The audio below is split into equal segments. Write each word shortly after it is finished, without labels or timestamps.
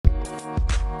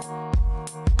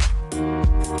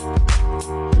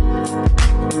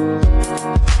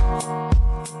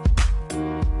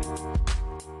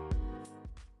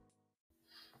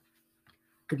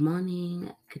Good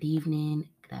morning, good evening,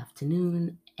 good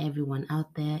afternoon, everyone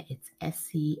out there. It's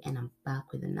Essie, and I'm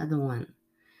back with another one.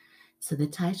 So, the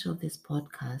title of this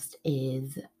podcast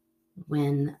is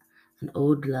When an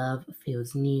Old Love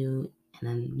Feels New and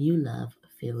a New Love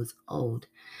Feels Old.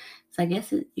 So, I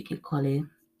guess you can call it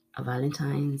a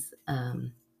Valentine's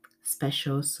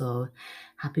special. So,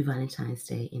 happy Valentine's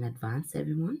Day in advance,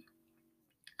 everyone.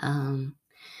 Um,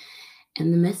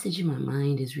 and the message in my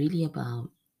mind is really about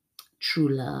true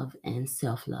love and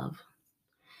self love.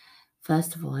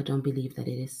 First of all, I don't believe that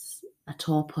it is at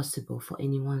all possible for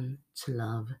anyone to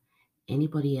love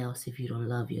anybody else if you don't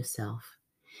love yourself.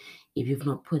 If you've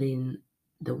not put in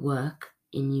the work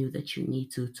in you that you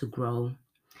need to grow,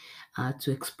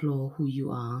 to explore who you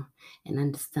are and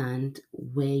understand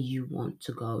where you want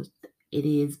to go. It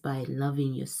is by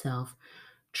loving yourself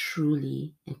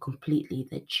truly and completely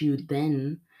that you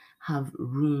then have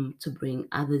room to bring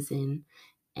others in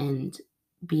and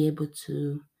be able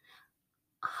to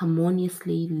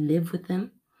harmoniously live with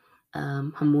them,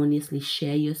 harmoniously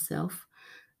share yourself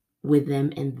with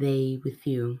them and they with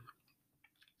you.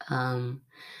 Um,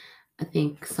 I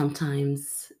think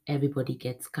sometimes everybody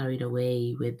gets carried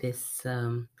away with this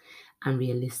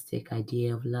unrealistic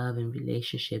idea of love and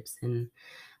relationships, and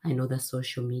I know that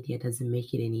social media doesn't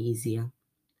make it any easier.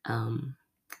 Um,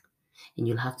 and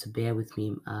you'll have to bear with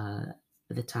me.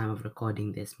 At the time of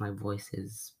recording this, my voice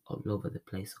is all over the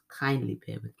place, so kindly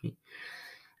bear with me.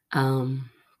 Um,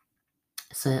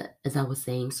 So, as I was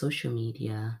saying, social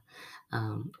media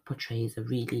portrays a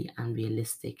really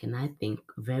unrealistic and I think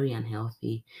very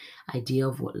unhealthy idea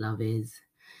of what love is.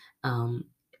 Um,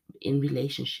 in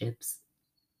relationships,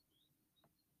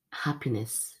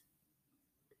 happiness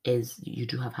is you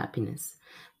do have happiness,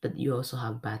 but you also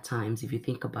have bad times. If you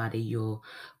think about it, you're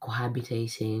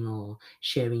cohabitating or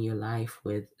sharing your life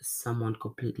with someone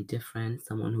completely different,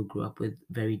 someone who grew up with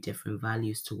very different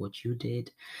values to what you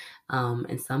did.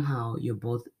 And somehow you're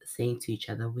both saying to each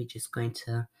other, we're just going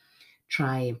to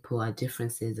try and put our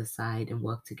differences aside and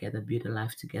work together, build a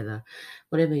life together,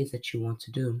 whatever it is that you want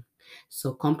to do.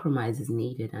 So compromise is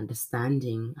needed.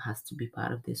 Understanding has to be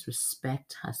part of this.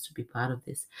 Respect has to be part of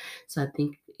this. So I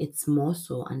think it's more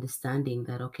so understanding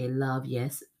that okay, love,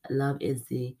 yes, love is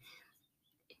the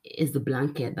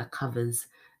blanket that covers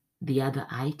the other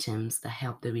items that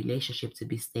help the relationship to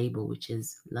be stable, which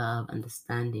is love,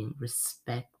 understanding,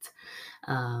 respect,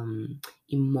 um,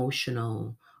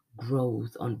 emotional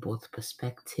growth on both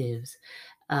perspectives.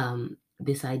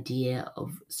 This idea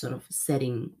of sort of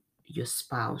setting your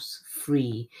spouse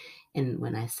free. And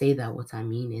when I say that, what I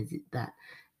mean is that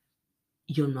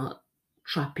you're not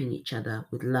trapping each other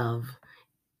with love,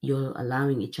 you're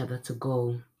allowing each other to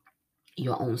go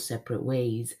your own separate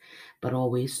ways, but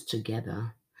always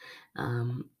together.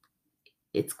 Um,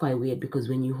 it's quite weird because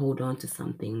when you hold on to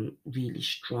something really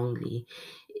strongly,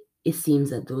 it seems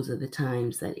that those are the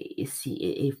times that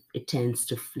it tends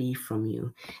to flee from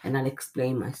you. And I'll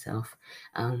explain myself.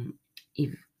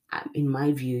 If in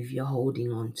my view, if you're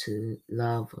holding on to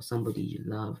love or somebody you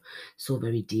love so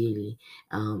very dearly,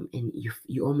 and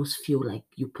you almost feel like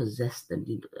you possess them,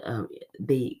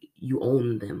 you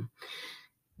own them,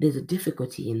 there's a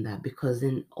difficulty in that because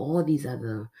then all these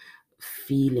other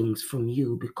feelings from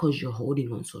you, because you're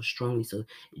holding on so strongly, so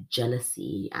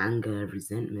jealousy, anger,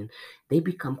 resentment, they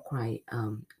become quite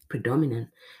predominant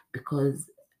because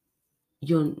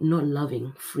you're not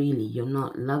loving freely. You're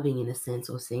not loving in a sense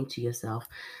or saying to yourself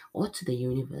or to the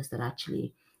universe that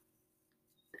actually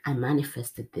I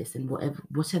manifested this, and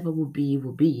whatever will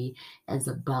be, as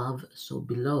above so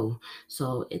below.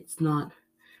 So it's not,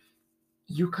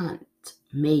 you can't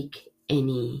make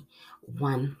any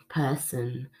one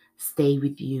person stay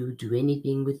with you, do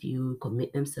anything with you,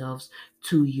 commit themselves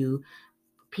to you.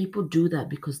 People do that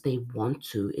because they want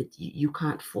to. You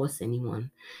can't force anyone.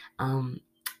 Um,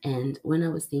 and when I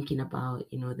was thinking about,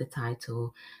 the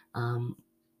title, um,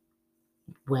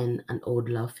 when an old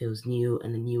love feels new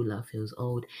and a new love feels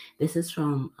old. This is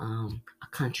from a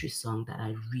country song that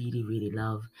I really, really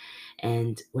love.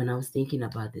 And when I was thinking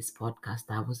about this podcast,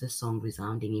 that was a song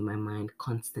resounding in my mind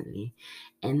constantly.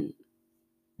 And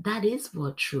that is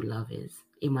what true love is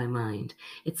in my mind.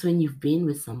 It's when you've been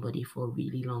with somebody for a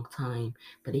really long time,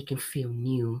 but it can feel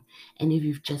new. And if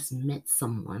you've just met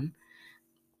someone,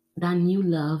 that new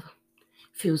love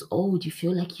feels old. You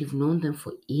feel like you've known them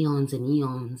for eons and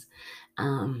eons,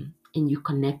 and you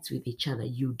connect with each other.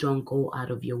 You don't go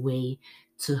out of your way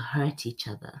to hurt each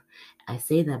other. I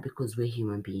say that because we're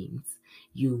human beings.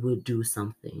 You will do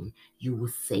something, you will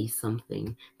say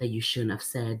something that you shouldn't have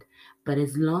said. But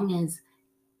as long as,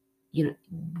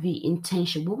 the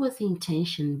intention, what was the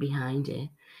intention behind it?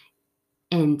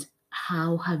 And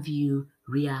how have you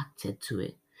reacted to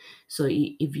it? So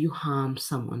if you harm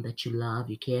someone that you love,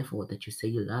 you care for, that you say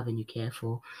you love and you care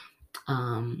for,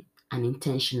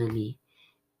 unintentionally,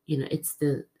 it's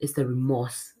the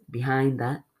remorse behind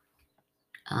that,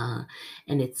 uh,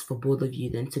 and it's for both of you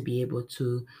then to be able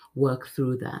to work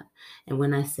through that. And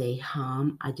when I say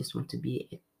harm, I just want to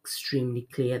be extremely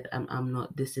clear that I'm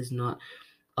not. This is not,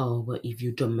 oh, well, if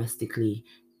you domestically,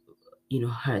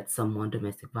 hurt someone,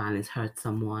 domestic violence, hurt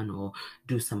someone, or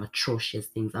do some atrocious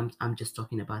things. I'm just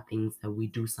talking about things that we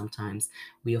do sometimes.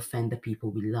 We offend the people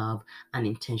we love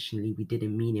unintentionally. We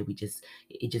didn't mean it.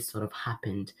 It just sort of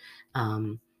happened.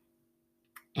 And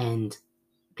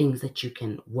things that you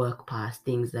can work past,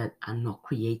 things that are not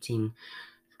creating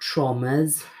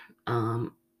traumas. I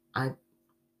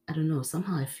I don't know.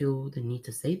 Somehow I feel the need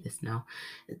to say this now.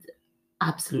 It's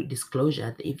absolute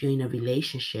disclosure. That if you're in a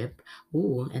relationship,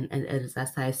 and as I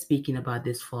started speaking about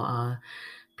this for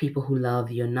people who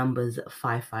love your numbers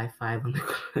 555 on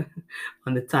the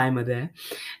on the timer there.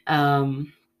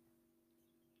 Um,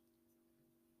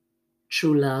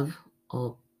 True love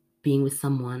or being with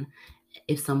someone,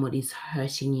 if somebody's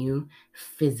hurting you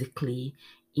physically,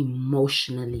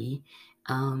 emotionally,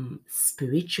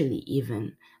 spiritually,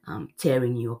 even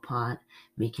tearing you apart,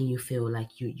 making you feel like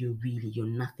you're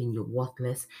nothing, you're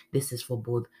worthless. This is for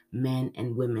both men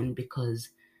and women, because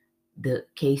the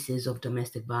cases of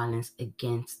domestic violence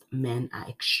against men are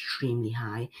extremely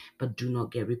high but do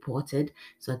not get reported.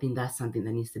 So I think that's something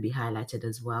that needs to be highlighted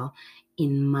as well.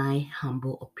 In my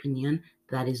humble opinion,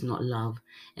 that is not love.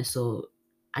 And so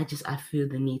I feel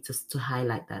the need to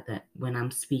highlight that when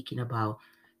I'm speaking about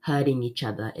hurting each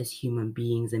other as human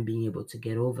beings and being able to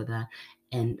get over that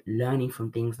and learning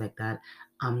from things like that,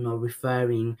 I'm not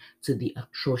referring to the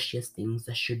atrocious things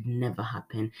that should never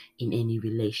happen in any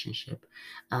relationship.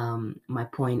 My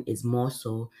point is more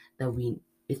so that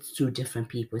it's two different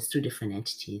people, it's two different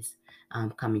entities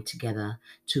coming together,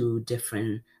 two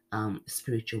different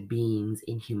spiritual beings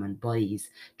in human bodies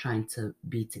trying to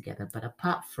be together. But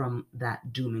apart from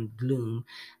that doom and gloom,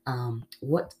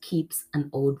 what keeps an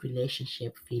old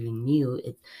relationship feeling new?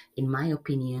 In my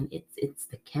opinion, it's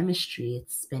the chemistry,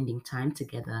 it's spending time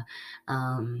together.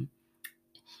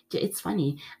 It's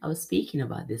funny. I was speaking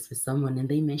about this with someone, and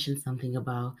they mentioned something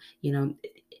about,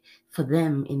 for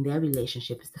them in their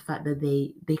relationship, is the fact that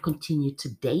they continue to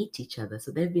date each other.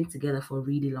 So they've been together for a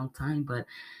really long time, but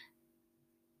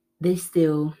they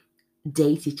still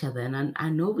date each other. And I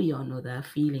know we all know that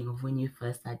feeling of when you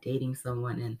first start dating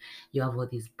someone and you have all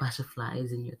these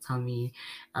butterflies in your tummy,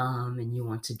 and you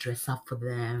want to dress up for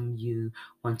them, you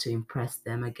want to impress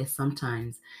them. I guess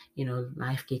sometimes,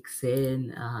 life kicks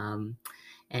in,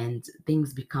 and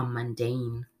things become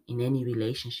mundane in any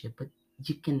relationship. But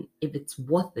you can, if it's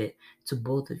worth it to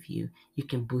both of you, you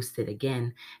can boost it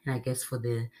again. And I guess for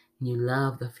the new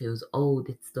love that feels old,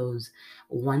 it's those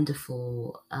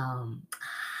wonderful,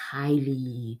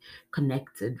 highly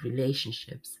connected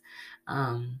relationships.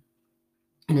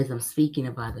 And as I'm speaking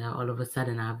about that, all of a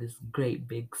sudden I have this great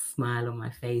big smile on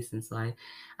my face. And so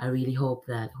I really hope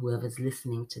that whoever's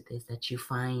listening to this, that you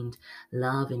find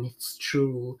love in its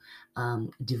true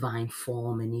divine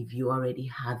form. And if you already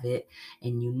have it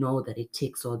and you know that it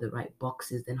ticks all the right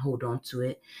boxes, then hold on to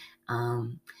it.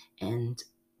 And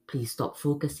please stop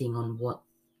focusing on what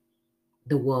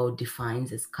the world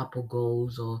defines as couple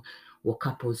goals or what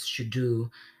couples should do.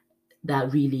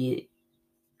 That really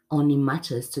only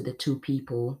matters to the two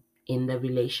people in the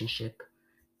relationship.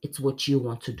 It's what you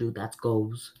want to do that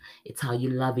goes. It's how you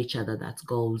love each other that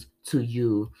goes to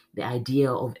you. The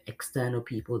idea of external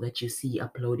people that you see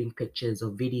uploading pictures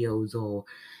or videos or,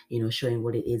 showing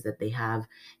what it is that they have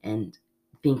and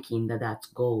thinking that that's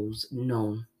goals.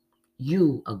 No,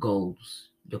 you are goals.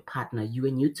 Your partner, you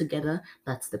and you together,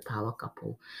 that's the power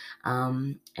couple.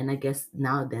 And I guess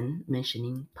now then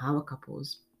mentioning power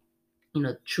couples,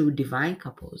 true divine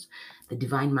couples, the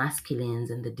divine masculines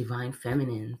and the divine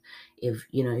feminines. If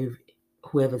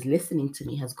whoever's listening to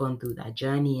me has gone through that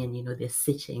journey and they're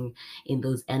sitting in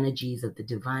those energies of the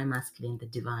divine masculine, the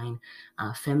divine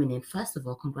feminine, first of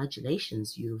all,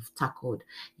 congratulations, you've tackled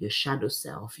your shadow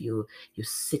self. You're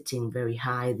sitting very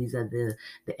high. These are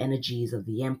the energies of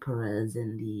the emperors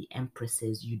and the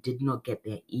empresses. You did not get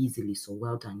there easily, so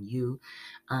well done you.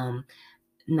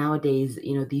 Nowadays,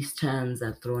 these terms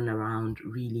are thrown around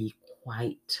really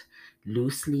quite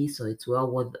loosely. So it's well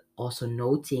worth also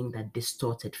noting that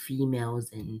distorted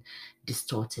females and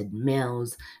distorted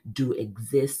males do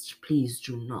exist. Please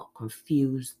do not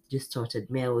confuse distorted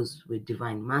males with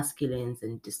divine masculines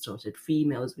and distorted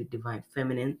females with divine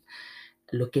feminine.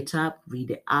 Look it up, read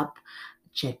it up.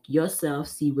 check yourself,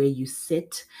 see where you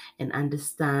sit, and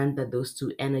understand that those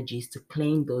two energies, to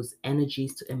claim those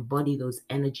energies, to embody those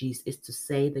energies, is to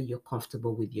say that you're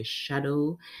comfortable with your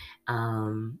shadow.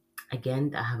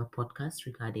 Again, I have a podcast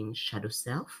regarding shadow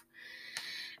self.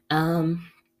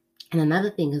 And another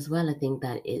thing as well, I think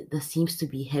that seems to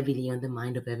be heavily on the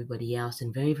mind of everybody else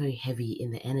and very, very heavy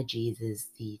in the energies is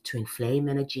the twin flame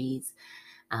energies,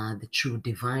 the true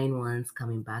divine ones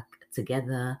coming back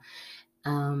together.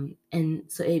 And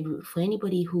so for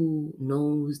anybody who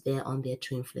knows they're on their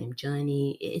twin flame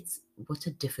journey, it's what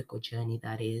a difficult journey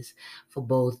that is for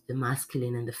both the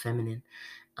masculine and the feminine.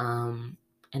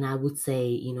 And I would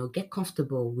say, get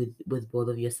comfortable with both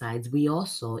of your sides. We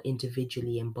also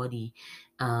individually embody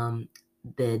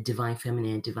the divine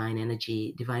feminine, divine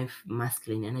energy, divine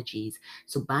masculine energies.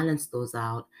 So balance those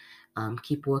out.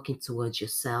 Keep working towards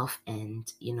yourself,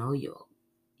 and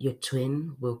your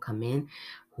twin will come in.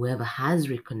 Whoever has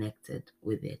reconnected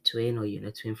with their twin or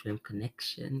twin flame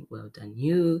connection, well done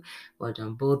you, well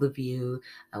done both of you.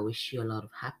 I wish you a lot of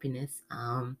happiness.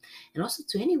 And also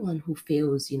to anyone who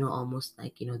feels almost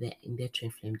like they're in their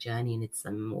twin flame journey and it's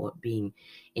somewhat being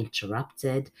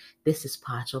interrupted. This is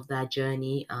part of that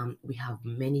journey. We have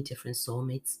many different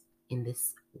soulmates in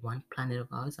this one planet of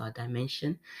ours, our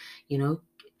dimension.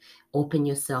 Open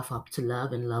yourself up to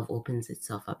love, and love opens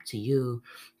itself up to you.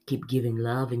 Keep giving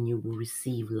love and you will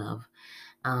receive love.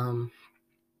 And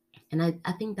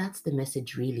I think that's the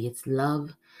message really. It's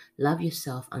love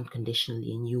yourself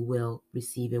unconditionally and you will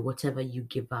receive it. Whatever you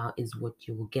give out is what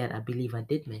you will get. I believe I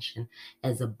did mention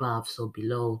as above, so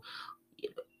below.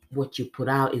 What you put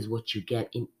out is what you get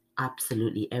in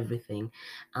absolutely everything.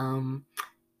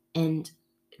 And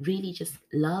really just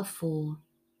love for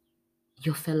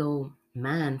your fellow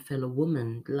man, fellow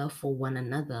woman, love for one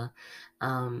another.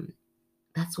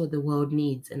 That's what the world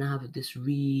needs. And I have this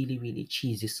really, really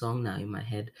cheesy song now in my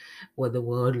head. What the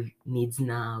world needs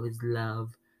now is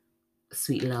love,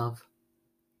 sweet love.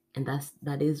 And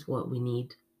that is what we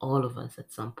need, all of us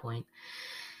at some point.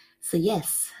 So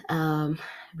yes,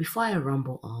 before I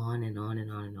rumble on and on and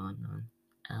on and on and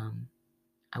on,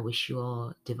 I wish you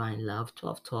all divine love.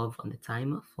 1212 on the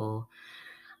timer for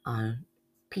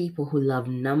people who love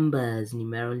numbers.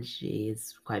 Numerology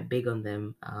is quite big on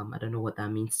them. I don't know what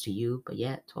that means to you, but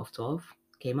yeah, 1212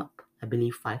 came up. I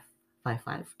believe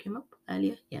 555 came up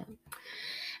earlier. Yeah.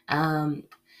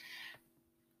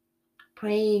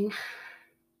 Praying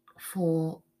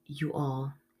for you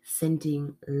all,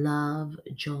 sending love,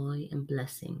 joy, and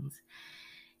blessings.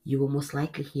 You will most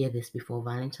likely hear this before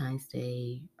Valentine's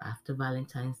Day, after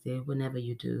Valentine's Day, whenever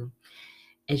you do.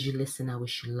 As you listen, I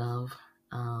wish you love.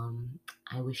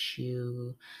 I wish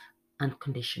you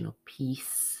unconditional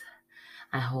peace.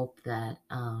 I hope that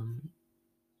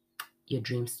your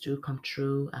dreams do come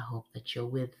true. I hope that you're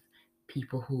with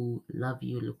people who love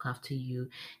you, look after you,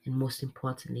 and most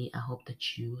importantly, I hope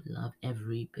that you love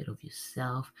every bit of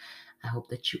yourself. I hope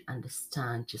that you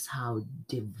understand just how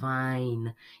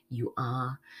divine you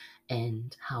are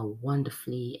and how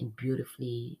wonderfully and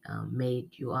beautifully made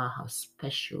you are, how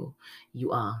special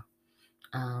you are.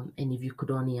 And if you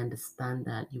could only understand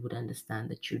that, you would understand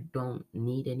that you don't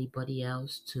need anybody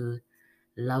else to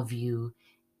love you.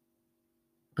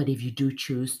 But if you do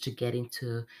choose to get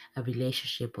into a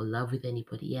relationship or love with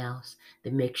anybody else,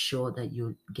 then make sure that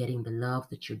you're getting the love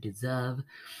that you deserve,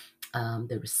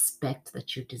 the respect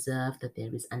that you deserve, that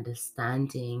there is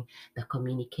understanding, the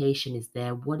communication is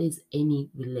there. What is any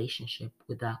relationship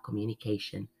without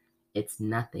communication? It's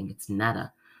nothing, it's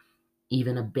nada.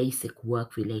 Even a basic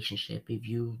work relationship, if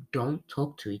you don't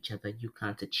talk to each other, you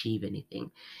can't achieve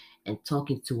anything. And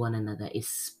talking to one another is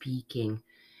speaking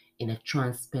in a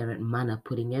transparent manner,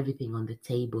 putting everything on the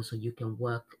table so you can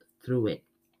work through it.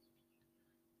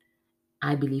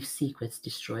 I believe secrets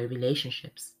destroy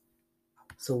relationships.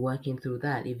 So working through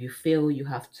that, if you feel you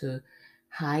have to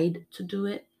hide to do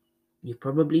it, you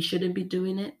probably shouldn't be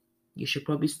doing it. You should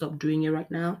probably stop doing it right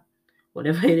now.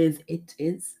 Whatever it is, it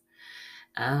is.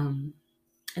 And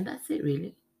that's it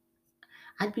really.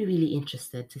 I'd be really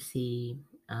interested to see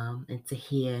and to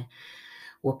hear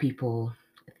what people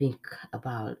think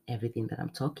about everything that I'm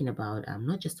talking about,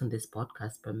 not just on this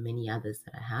podcast, but many others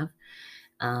that I have.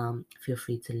 Feel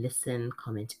free to listen,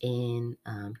 comment in,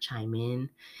 chime in.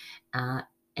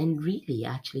 And really,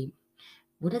 actually,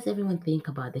 what does everyone think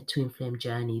about the twin flame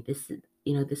journey? This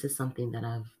is something that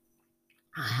I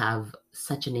have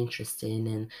such an interest in,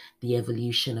 and the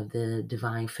evolution of the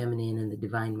divine feminine and the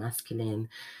divine masculine.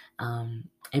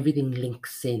 Everything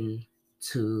links in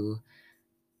to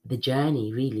the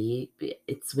journey, really.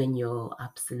 It's when you're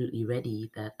absolutely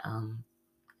ready that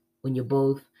when you're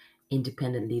both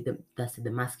independently, that's the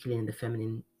masculine and the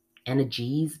feminine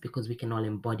energies, because we can all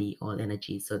embody all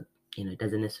energies. So, it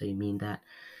doesn't necessarily mean that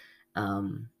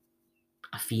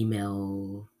a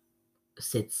female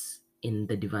sits in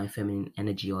the divine feminine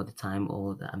energy all the time,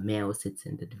 or that a male sits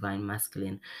in the divine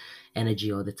masculine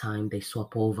energy all the time. They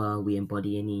swap over. We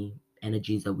embody any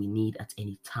energies that we need at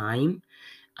any time.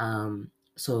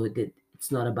 So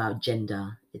it's not about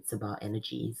gender, it's about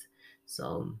energies.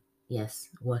 So yes,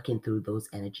 working through those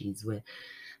energies. Where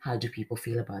How do people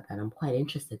feel about that? I'm quite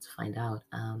interested to find out.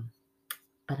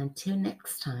 But until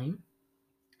next time,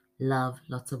 love,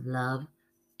 lots of love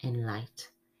and light.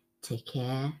 Take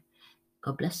care.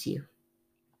 God bless you.